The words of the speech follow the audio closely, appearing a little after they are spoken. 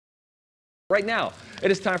Right now,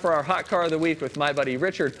 it is time for our Hot Car of the Week with my buddy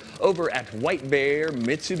Richard over at White Bear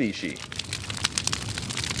Mitsubishi.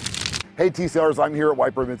 Hey T-Sailors, I'm here at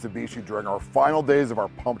White Bear Mitsubishi during our final days of our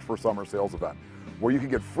Pumped for Summer sales event, where you can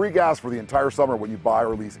get free gas for the entire summer when you buy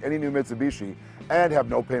or lease any new Mitsubishi and have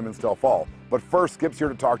no payments till fall. But first, Skip's here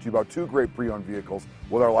to talk to you about two great pre-owned vehicles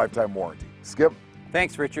with our lifetime warranty. Skip?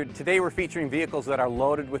 Thanks, Richard. Today we're featuring vehicles that are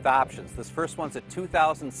loaded with options. This first one's a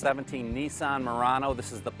 2017 Nissan Murano.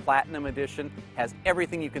 This is the Platinum Edition. Has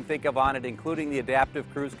everything you can think of on it, including the adaptive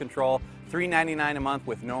cruise control, $399 a month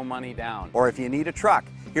with no money down. Or if you need a truck,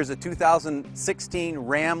 here's a 2016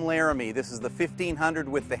 Ram Laramie. This is the 1500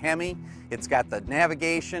 with the Hemi. It's got the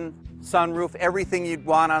navigation, sunroof, everything you'd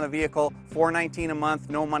want on a vehicle, $419 a month,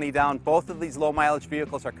 no money down. Both of these low mileage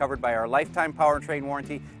vehicles are covered by our lifetime powertrain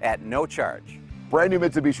warranty at no charge. Brand new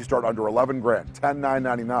Mitsubishi start under 11 grand,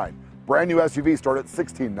 $10,999. Brand new SUVs start at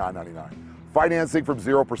 $16,999. Financing from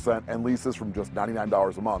 0% and leases from just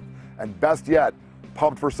 $99 a month. And best yet,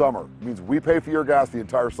 Pumped for Summer means we pay for your gas the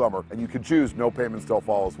entire summer, and you can choose no payments till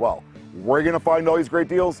fall as well. Where are you going to find all these great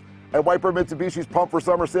deals? At White Bear Mitsubishi's Pumped for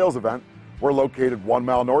Summer sales event. We're located 1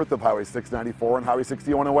 mile north of Highway 694 and Highway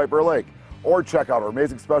 61 in White Bear Lake. Or check out our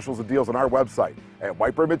amazing specials and deals on our website at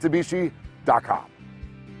whitebearmitsubishi.com.